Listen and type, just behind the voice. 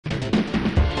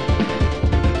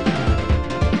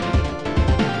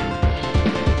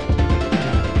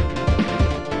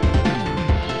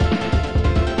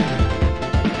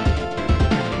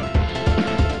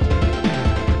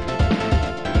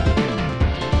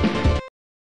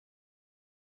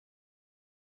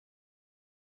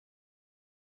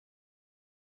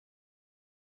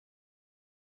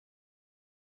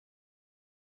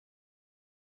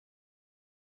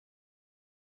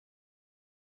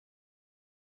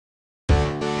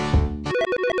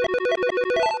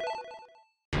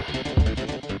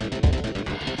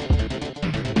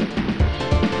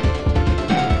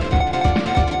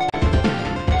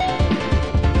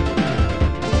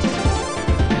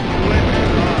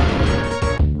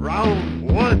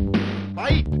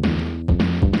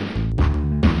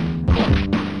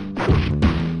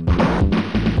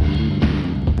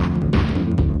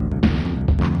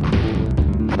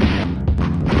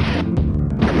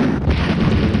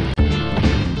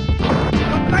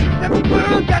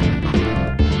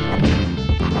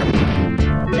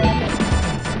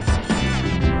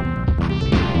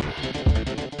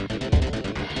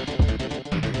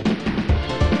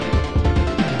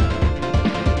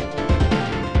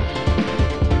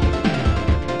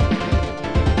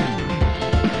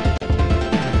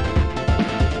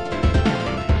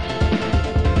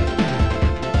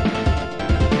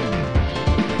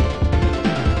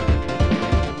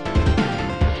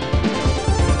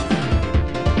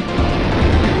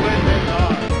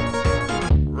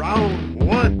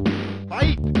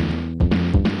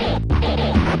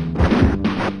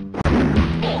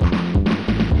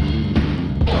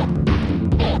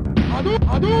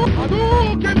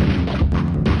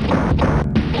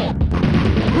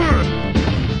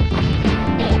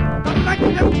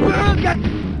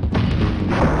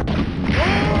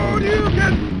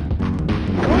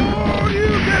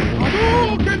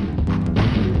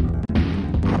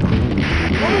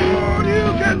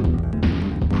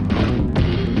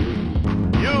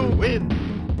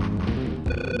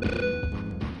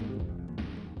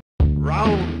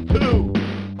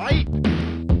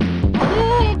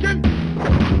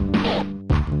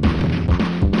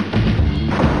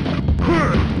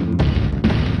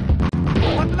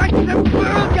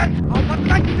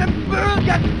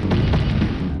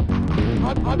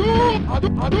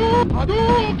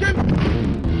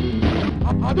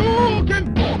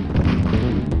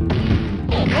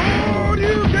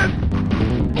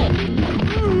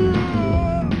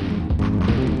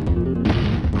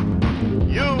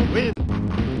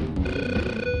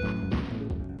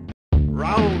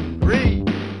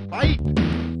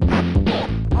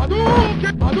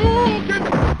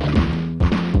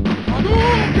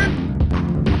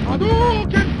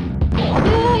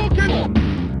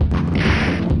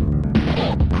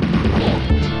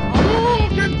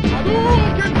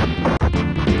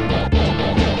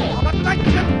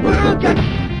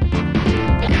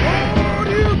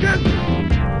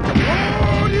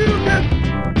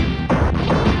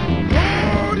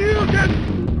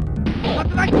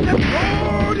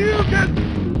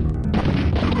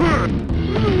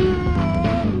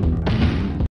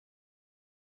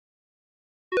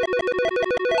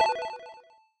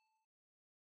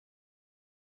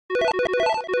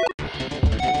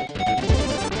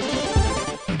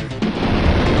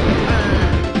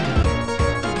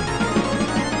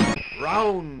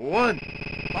Round one,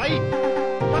 fight!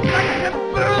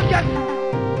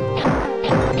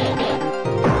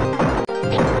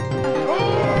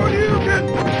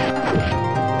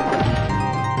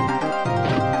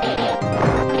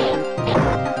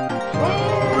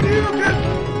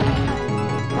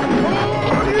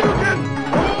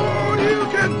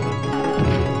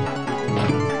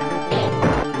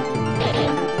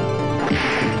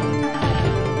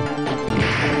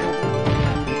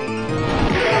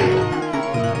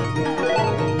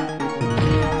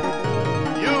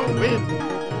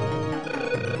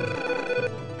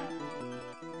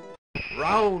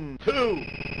 Round two,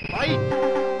 fight!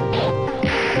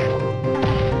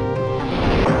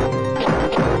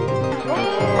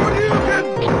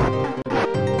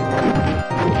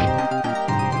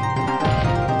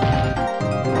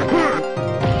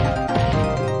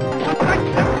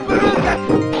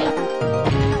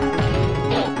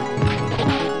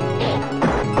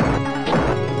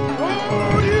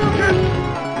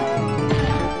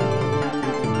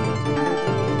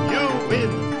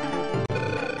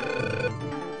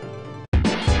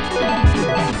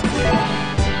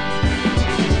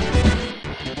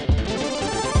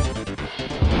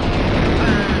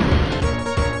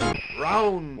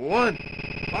 Round one,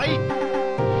 fight!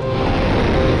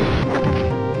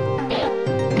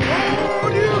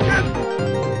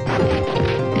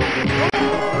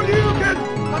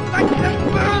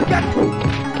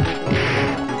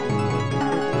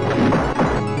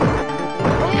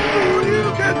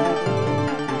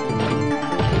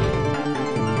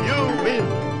 You win!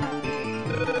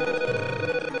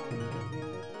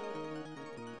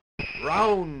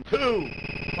 Round two,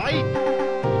 fight!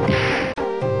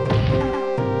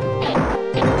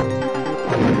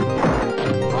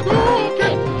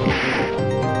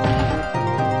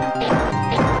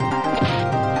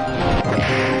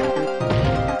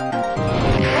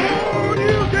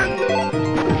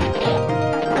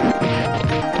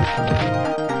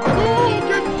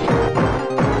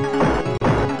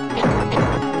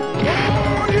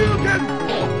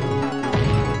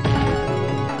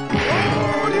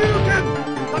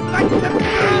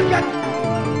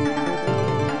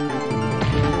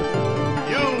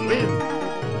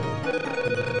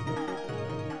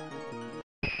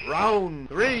 Round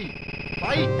three,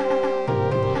 fight!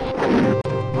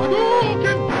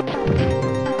 Hadouken!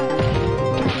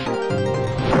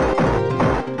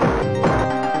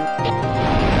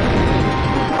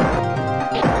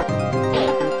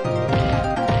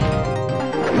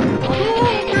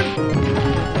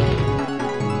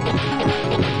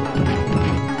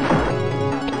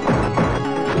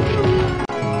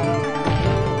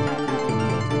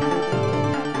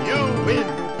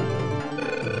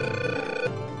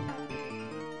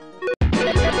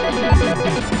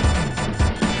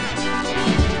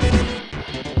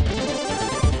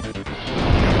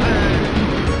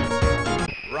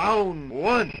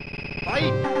 one,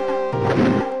 fight!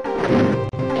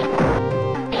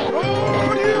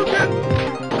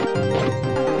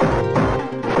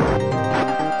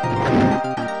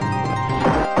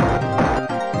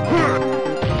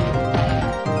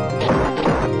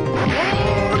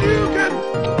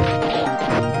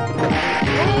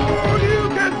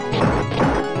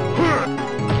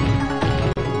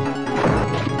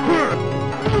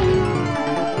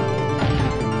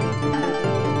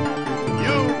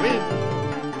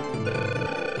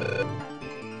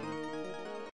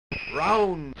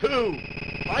 Round two,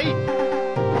 fight!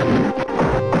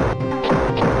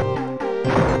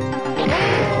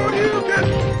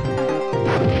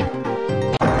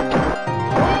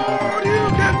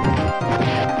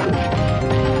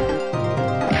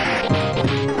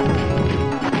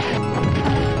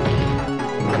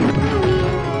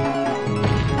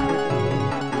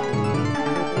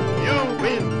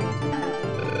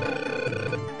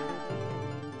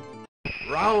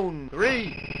 Round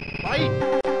three, fight!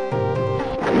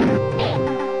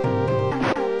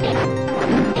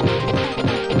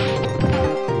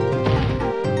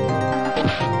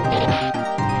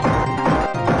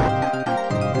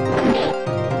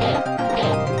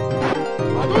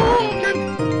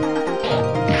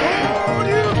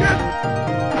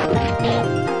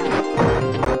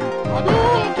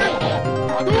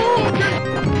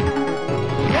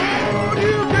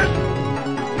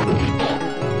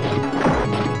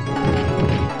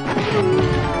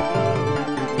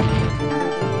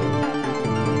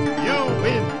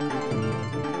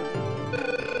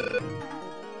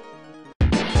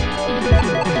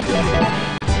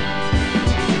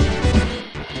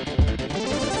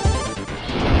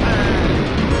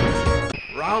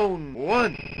 Round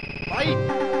one, fight!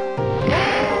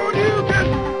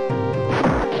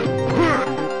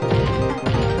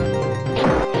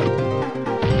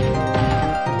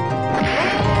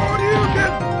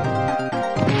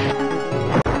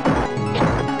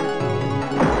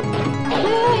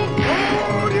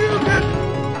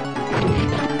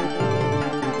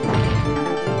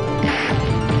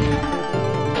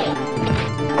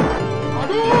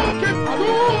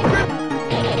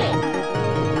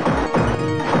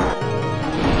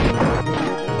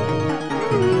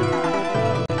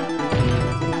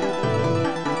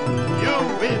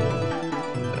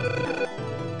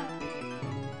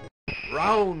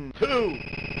 Round two,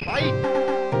 fight!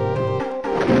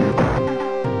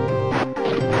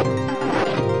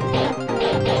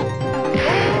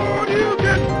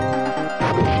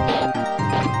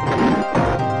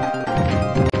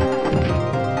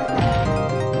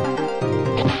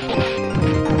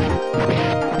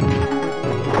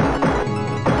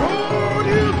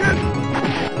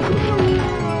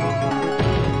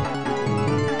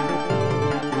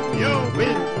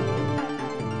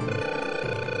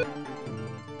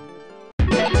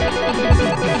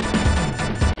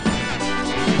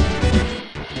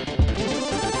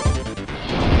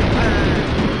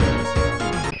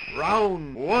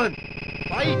 Round one,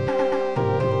 fight!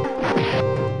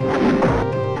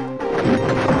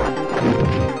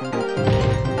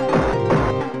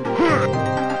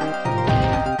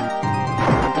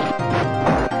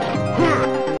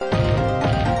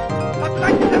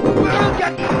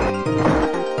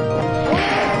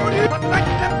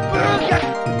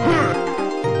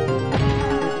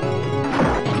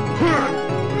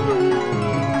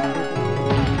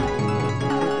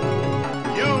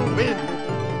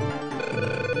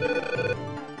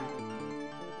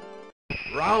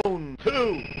 Round two,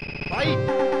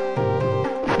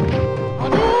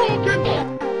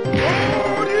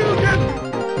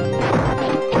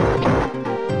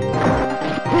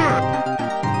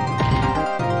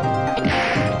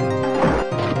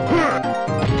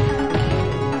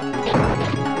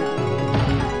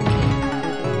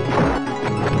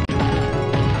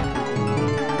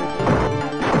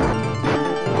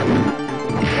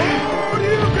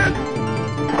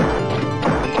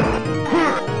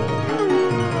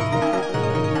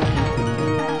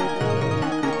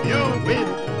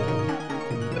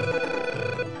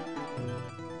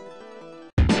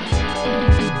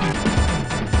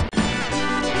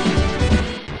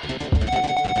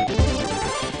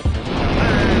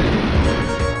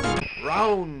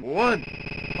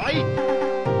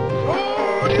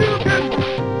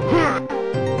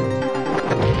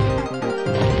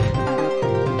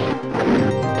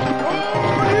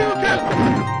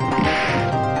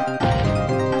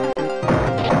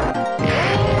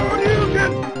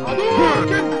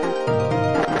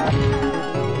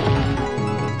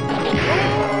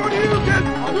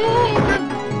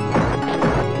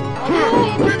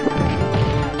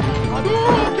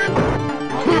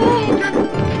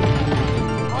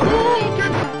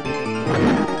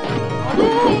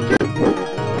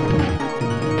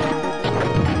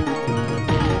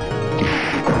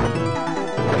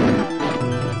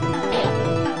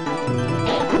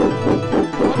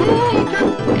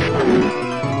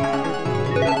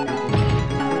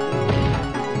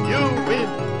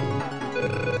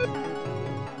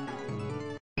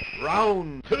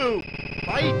 Round 2.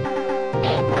 Fight!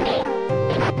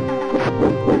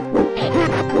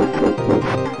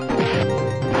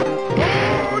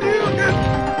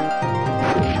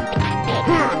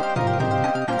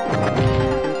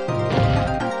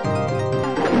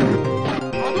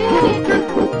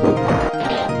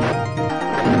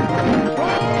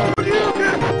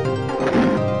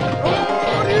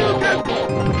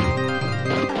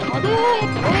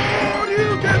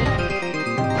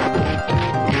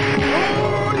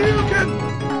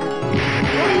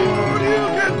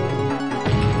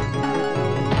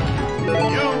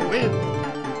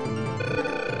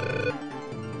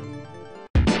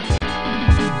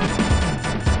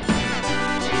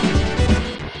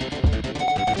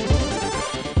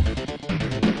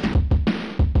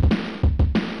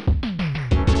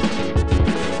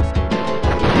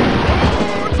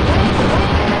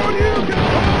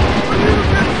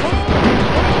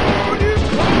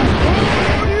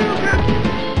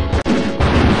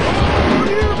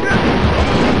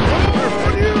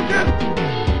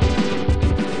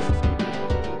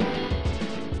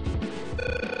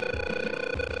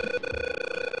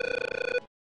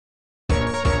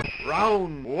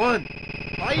 Round 1.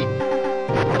 Fight!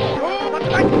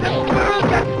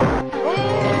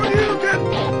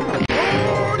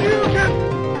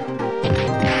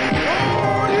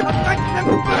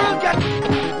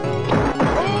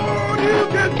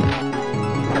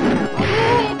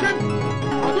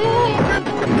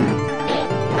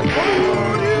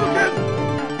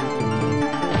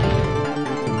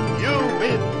 You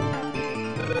win!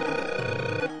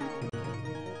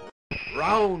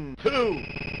 Round 2.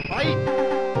 Fight!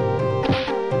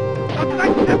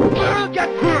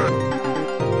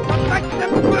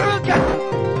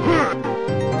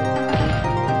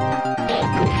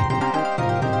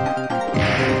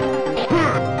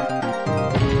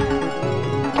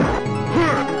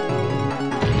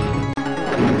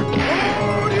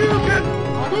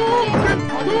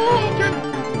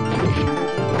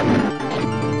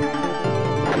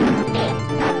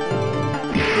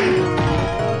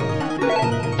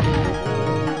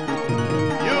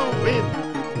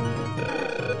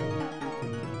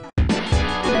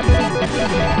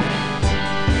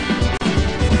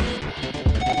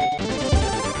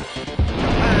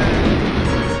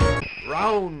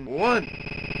 Round 1.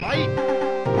 Fight!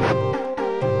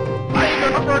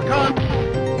 Tiger uppercut!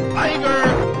 Tiger!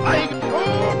 Tiger!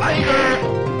 Tiger!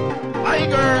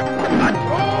 Tiger!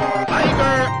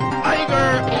 Tiger! Tiger!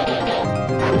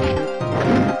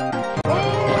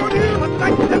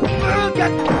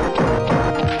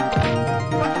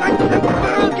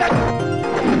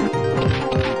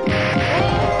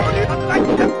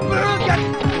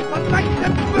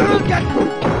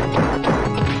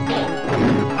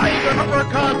 Tiger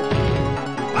uppercut!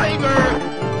 Tiger!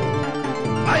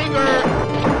 Tiger!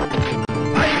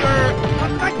 Tiger!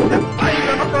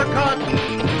 Tiger uppercut!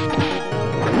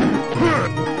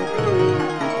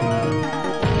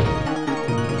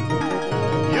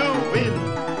 You win!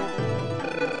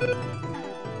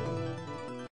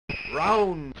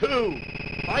 Round 2.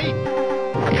 Fight!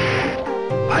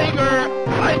 Tiger!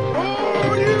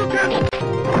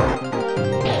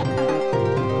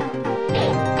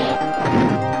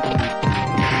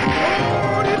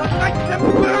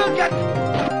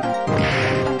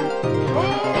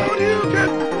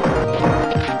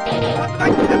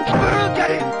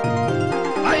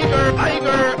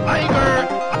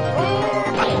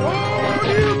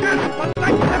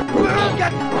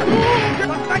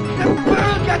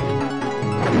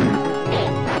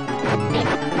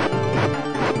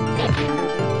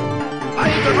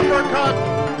 Tiger uppercut!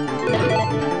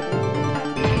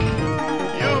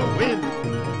 You win!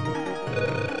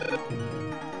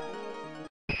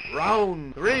 Round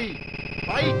 3.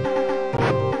 Fight!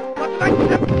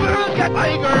 Tiger! Tiger!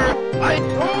 Tiger!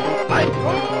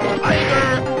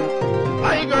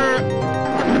 Tiger!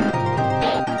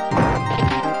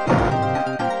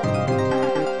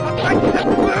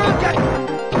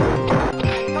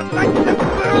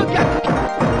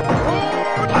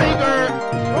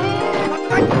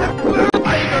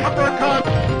 Tiger uppercut!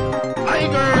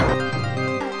 Tiger!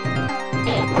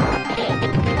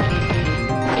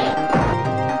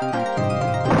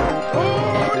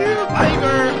 Tiger! Tiger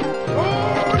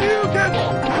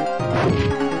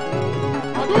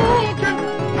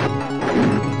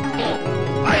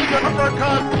uppercut!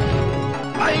 Tiger!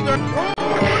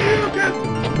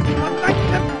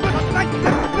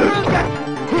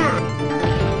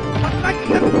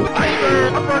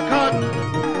 Tiger uppercut!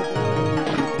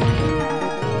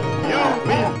 You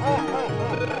win!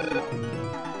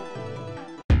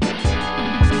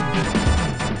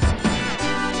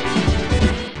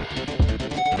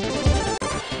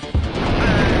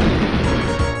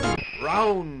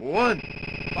 one,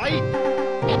 fight!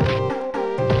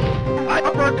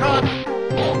 Uppercut!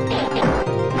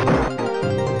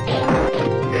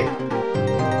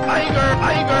 Tiger,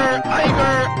 tiger,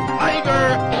 tiger, tiger!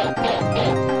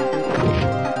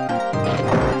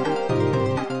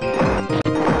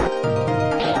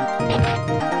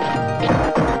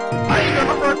 Tiger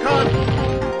uppercut!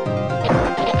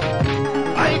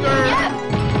 Tiger!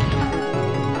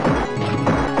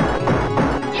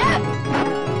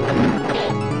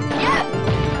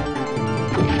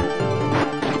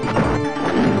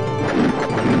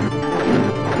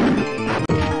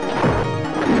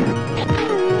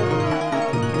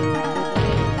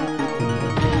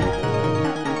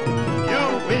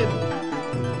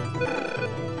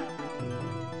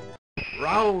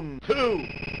 Round two,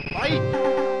 fight!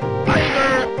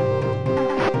 Tiger!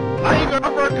 Tiger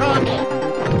uppercut!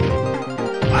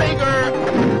 Tiger!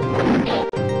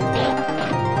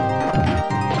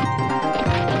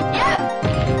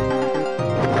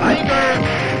 Tiger!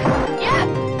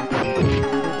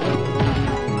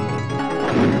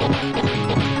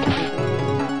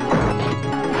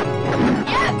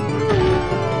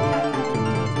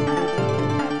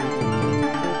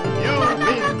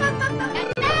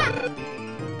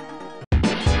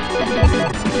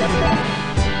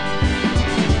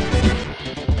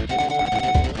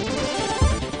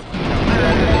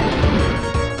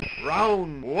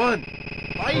 Round one,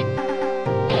 fight!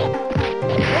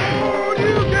 Oh,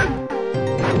 you can!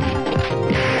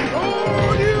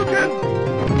 Oh, you can!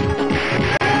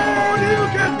 Oh, you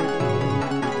can!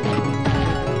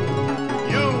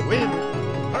 You win!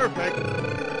 Perfect!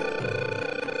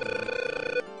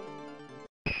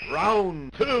 Round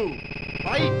two,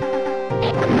 fight!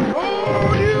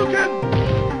 Oh, you can!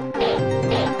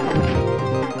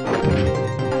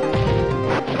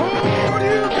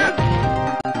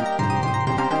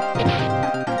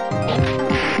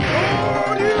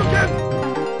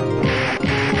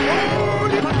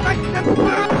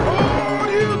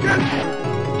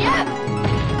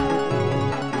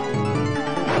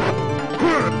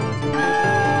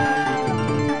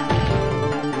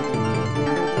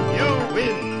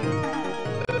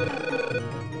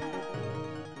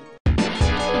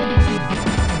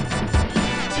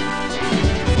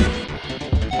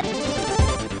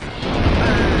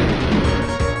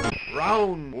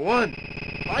 Round one,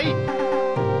 fight!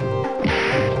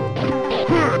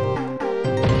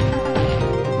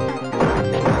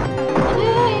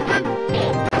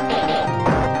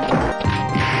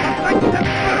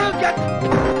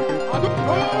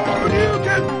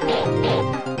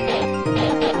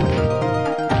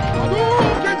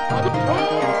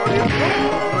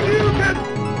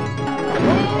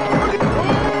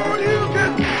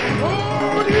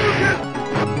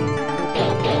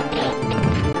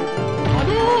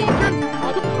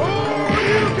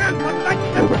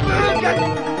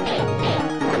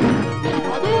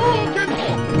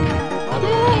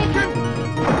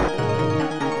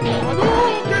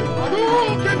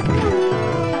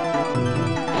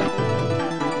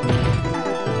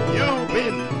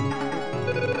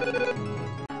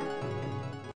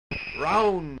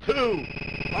 Round two,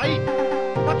 fight! But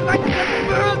like the burger! But like the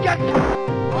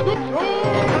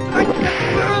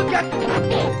burger!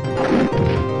 Hadouken!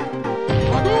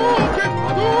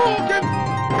 Hadouken!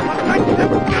 But like the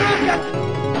burger!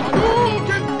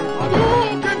 Hadouken! Hadouken!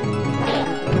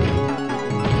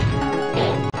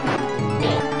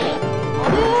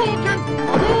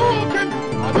 Hadouken!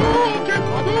 Hadouken! Hadouken!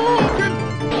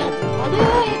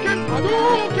 Hadouken!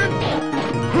 Hadouken!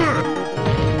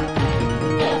 Hadouken!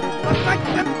 Like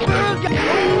the burger!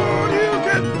 Oh, you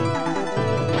can!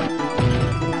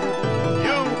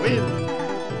 You win!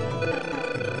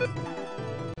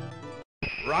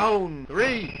 Round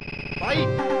three, fight!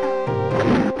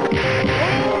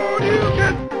 Oh, you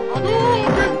can!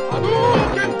 Hadouken!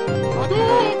 Hadouken!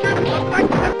 Hadouken!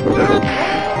 Like the burger!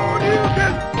 Oh, you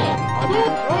can!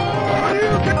 Hadouken! Oh,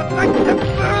 you can! Like the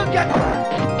burger!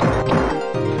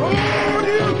 Oh,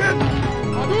 you can!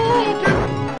 Hadouken!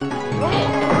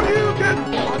 Oh, you can!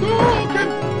 Hadouken!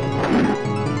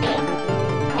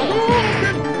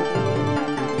 Hadouken!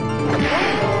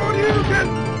 Oh, you can!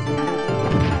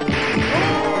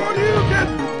 Oh, you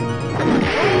can!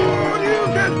 Oh, you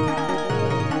can!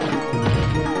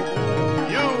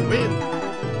 You win!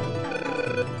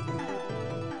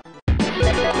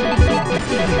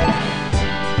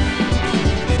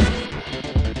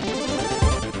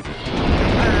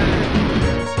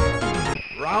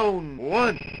 Round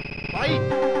one, fight!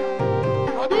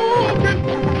 Hadouken!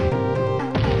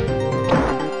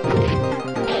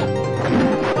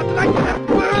 But like the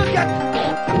burger!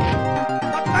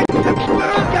 But like the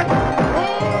burger!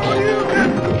 Oh, you can!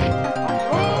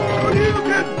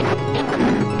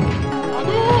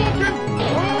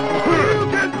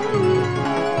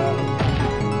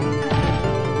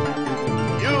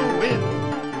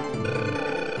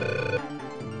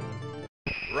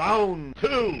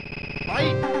 two,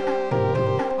 fight!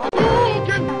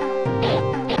 Hadouken!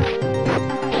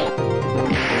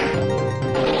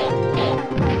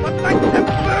 But like the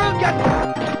burger!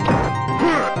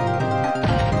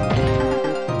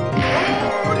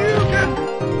 Hadouken!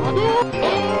 Hadouken!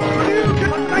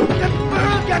 But like the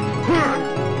burger!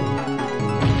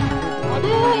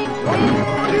 Hadouken!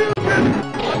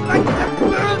 But like the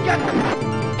burger!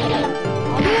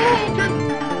 Hadouken!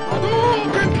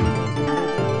 Hadouken!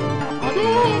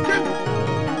 Hadouken!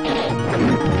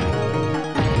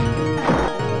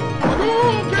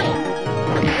 Hadouken!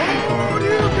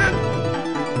 Hadouken!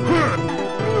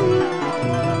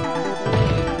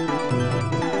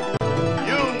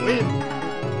 You win!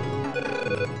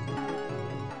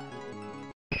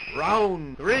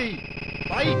 Round 3,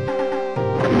 fight!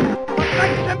 But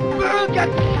like the burger!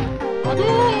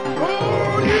 Hadouken!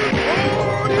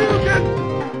 Hadouken!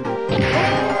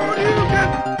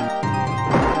 Hadouken!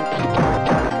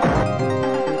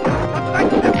 But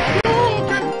like the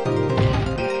Hadouken!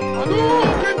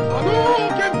 Hadouken! Hadouken!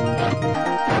 Hadouken!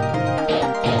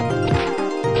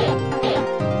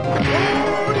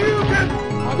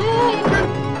 Hadouken!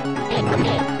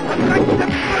 But like the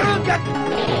burger!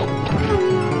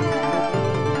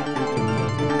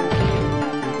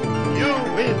 You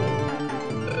win!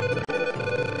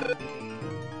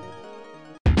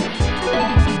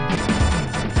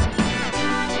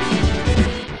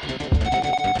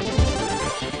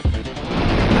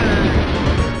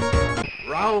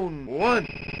 Round 1,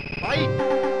 fight!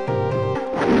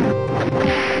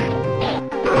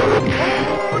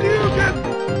 Hadouken! Hadouken!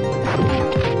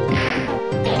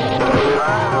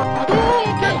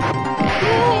 Hadouken!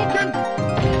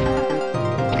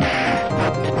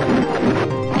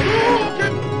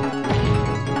 Hadouken!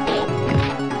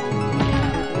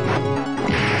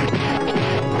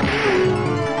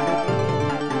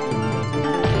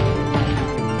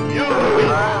 You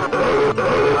win!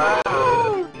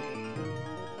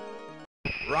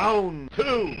 Round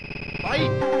 2,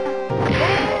 fight!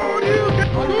 Hadouken!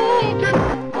 Hadouken!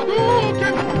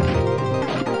 Hadouken!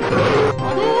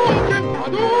 Hadouken!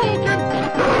 Hadouken!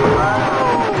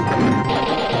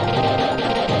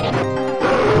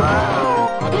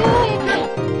 Hadouken!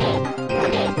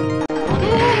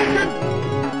 Hadouken!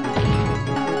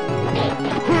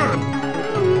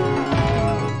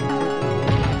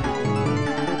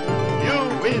 You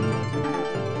win!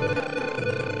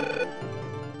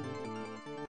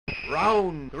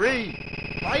 Round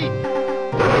 3, fight!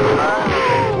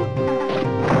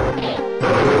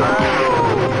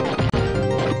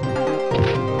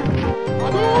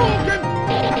 Hadouken! Hadouken!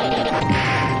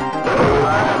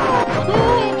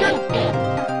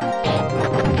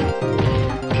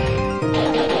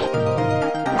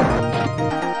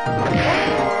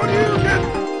 Hadouken!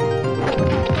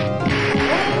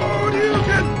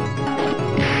 Hadouken!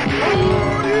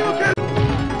 Hadouken!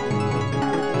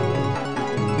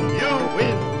 You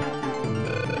win!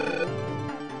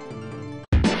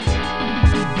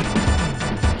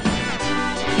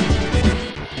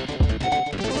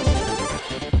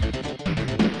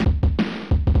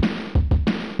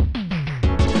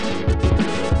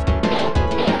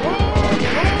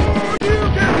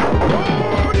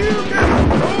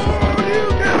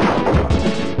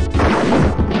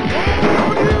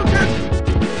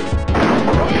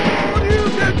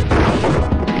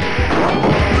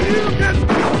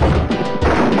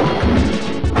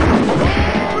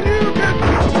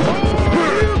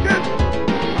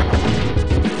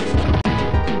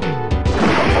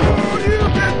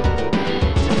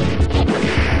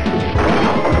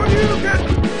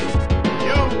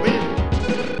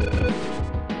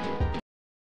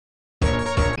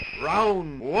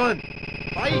 Round 1,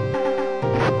 fight!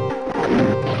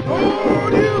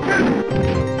 Hadouken!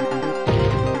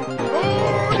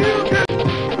 Hadouken!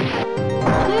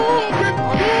 Hadouken!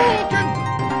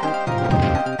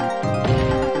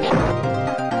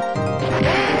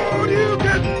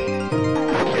 Hadouken! Hadouken!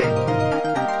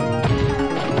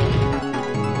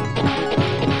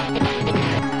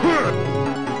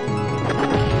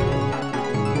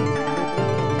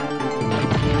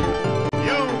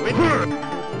 You win!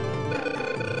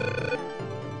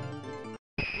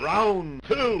 Round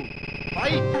 2,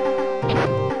 fight!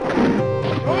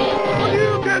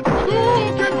 Hadouken!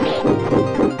 Hadouken! Hadouken!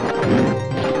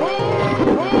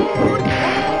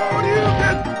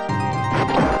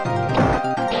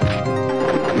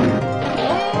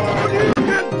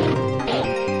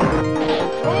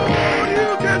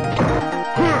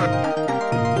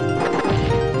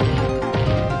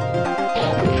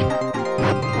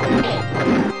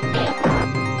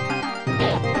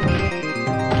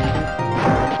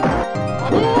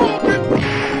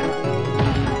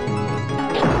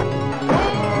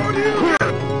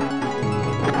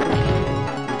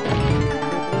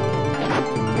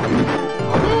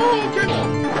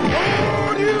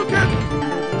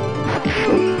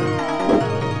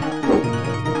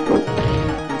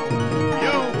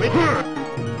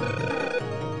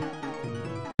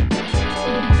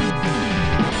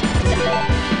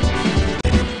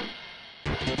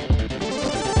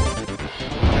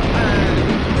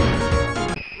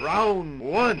 Round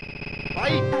one.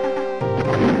 Fight!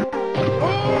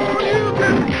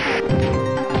 Shoryuken!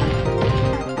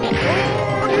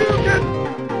 Shoryuken!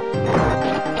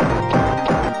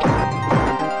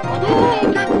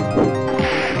 Hadouken!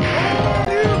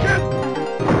 Shoryuken!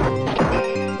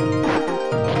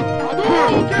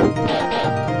 Hadouken!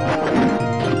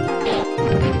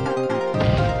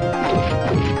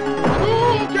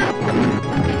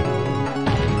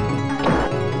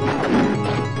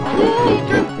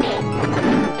 Hadouken!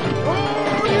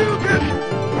 Shoryuken!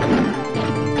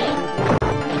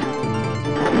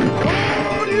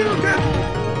 Shoryuken!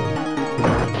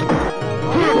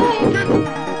 Hadouken!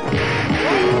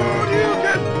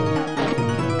 Shoryuken!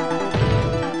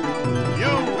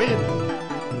 You win!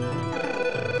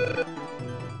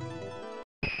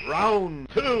 Round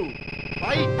two.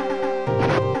 Fight!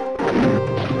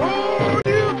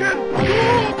 Shoryuken!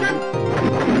 Hadouken!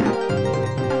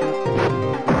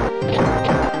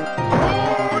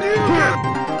 Shoryuken!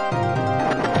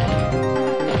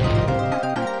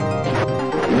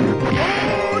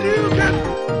 Shoryuken!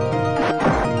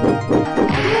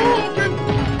 Hadouken!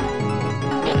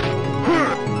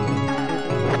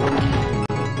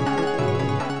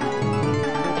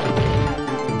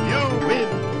 You win!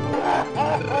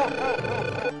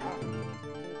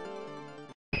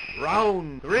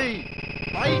 Round three.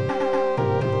 Fight!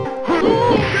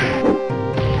 Hadouken!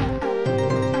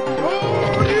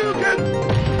 Shoryuken!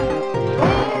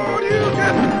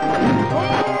 Shoryuken!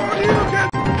 Shoryuken!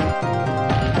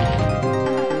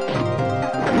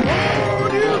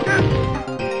 Shoryuken!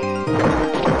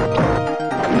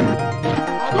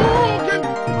 Hadouken!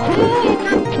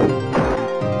 Hadouken!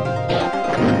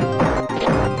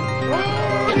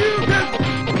 Shoryuken!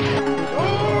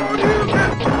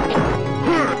 Shoryuken!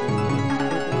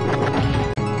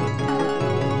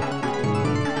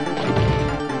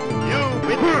 You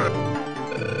win!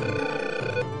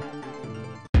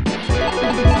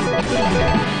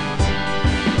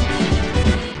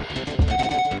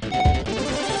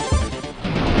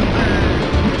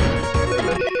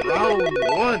 Round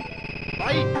one.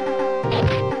 Fight!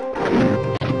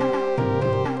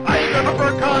 Tiger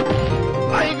uppercut!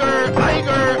 Tiger!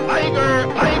 Tiger! Tiger!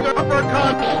 Tiger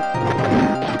uppercut!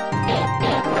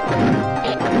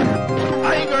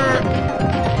 Tiger!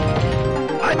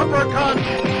 Uppercut!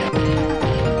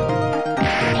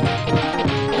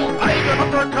 Tiger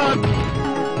uppercut!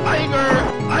 Tiger!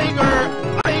 Tiger!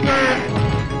 Tiger!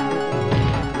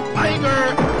 Tiger!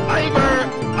 Tiger!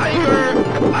 Tiger!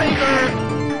 Tiger!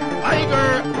 Tiger!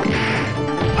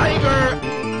 Tiger!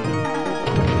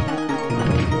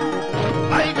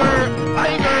 Tiger!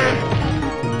 Tiger!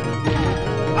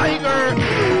 Tiger!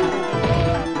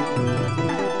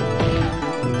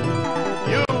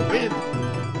 You win!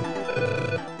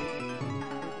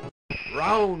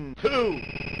 Round two.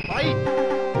 Fight!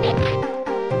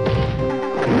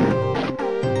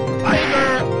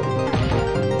 Tiger!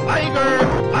 Tiger!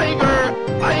 Tiger!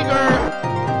 Tiger!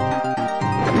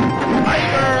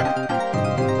 Tiger!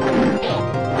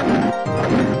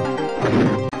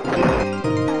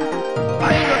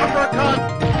 Tiger uppercut!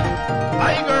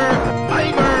 Tiger!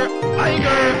 Tiger!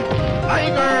 Tiger!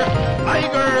 Tiger!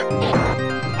 Tiger!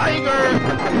 Tiger!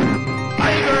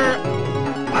 Tiger!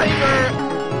 Tiger!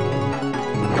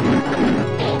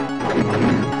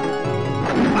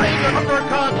 Tiger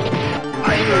uppercut!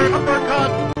 Tiger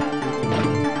uppercut!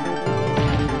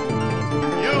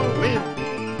 You win!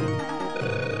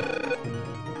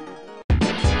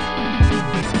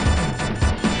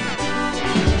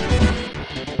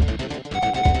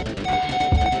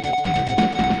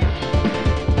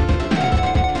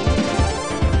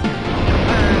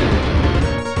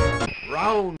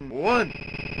 Round one.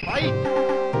 Fight!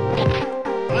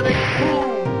 Sonic boom!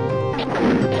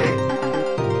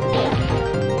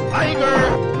 Tiger!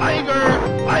 Tiger!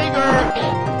 Tiger!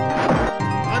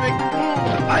 Sonic boom!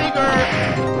 Tiger!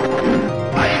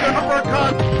 Tiger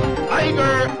uppercut!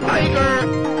 Tiger! Tiger!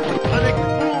 Sonic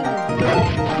boom!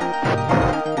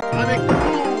 Sonic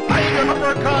boom! Tiger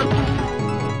uppercut!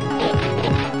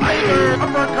 Tiger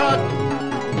uppercut!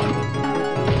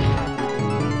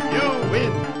 You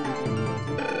win!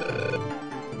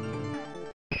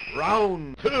 Round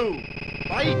two.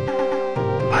 Fight!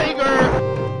 Tiger!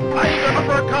 Tiger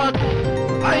uppercut!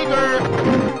 Tiger!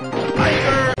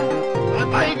 Tiger!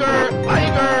 Tiger!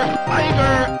 Tiger!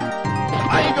 Tiger!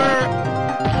 Tiger!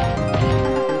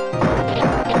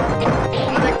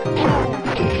 Sonic boom!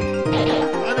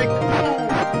 Sonic boom!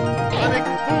 Sonic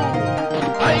boom!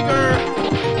 Tiger!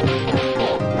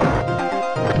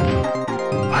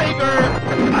 Tiger!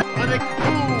 Sonic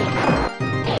boom!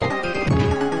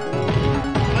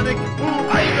 Sonic boom!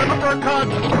 Tiger uppercut!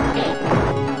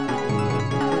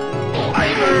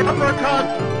 Tiger uppercut.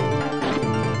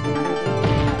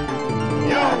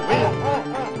 You win.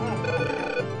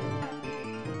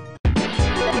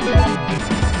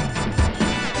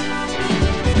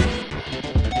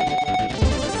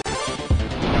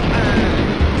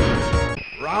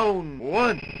 Round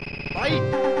 1. Fight.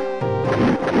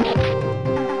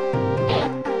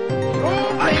 Oh,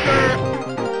 Tiger.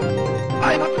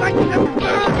 I would like to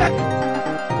forget.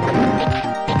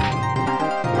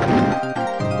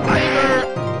 Tiger.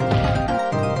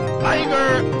 Tiger.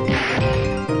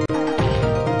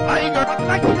 Tiger. I'd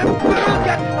like to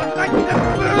forget. I'd like to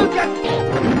forget.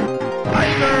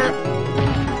 Tiger.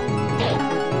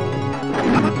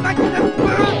 I would like to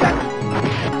forget.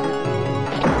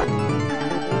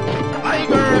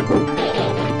 Tiger.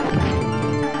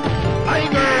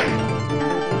 Tiger.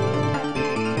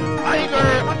 Tiger.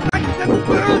 I'd like to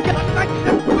forget. I'd like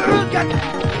to forget.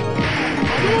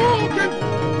 Hadouken.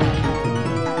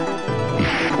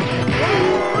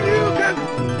 Hadouken.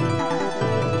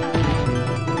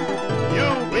 You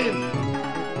win.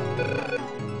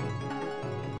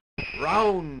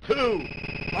 Round 2.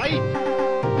 Fight.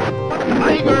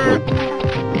 Tiger.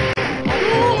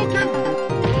 Hadouken.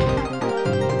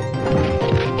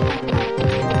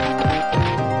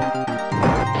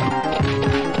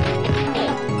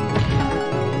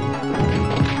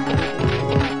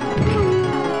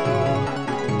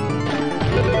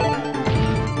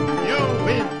 You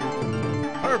win.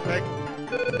 Perfect.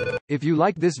 If you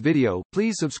like this video,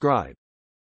 please subscribe.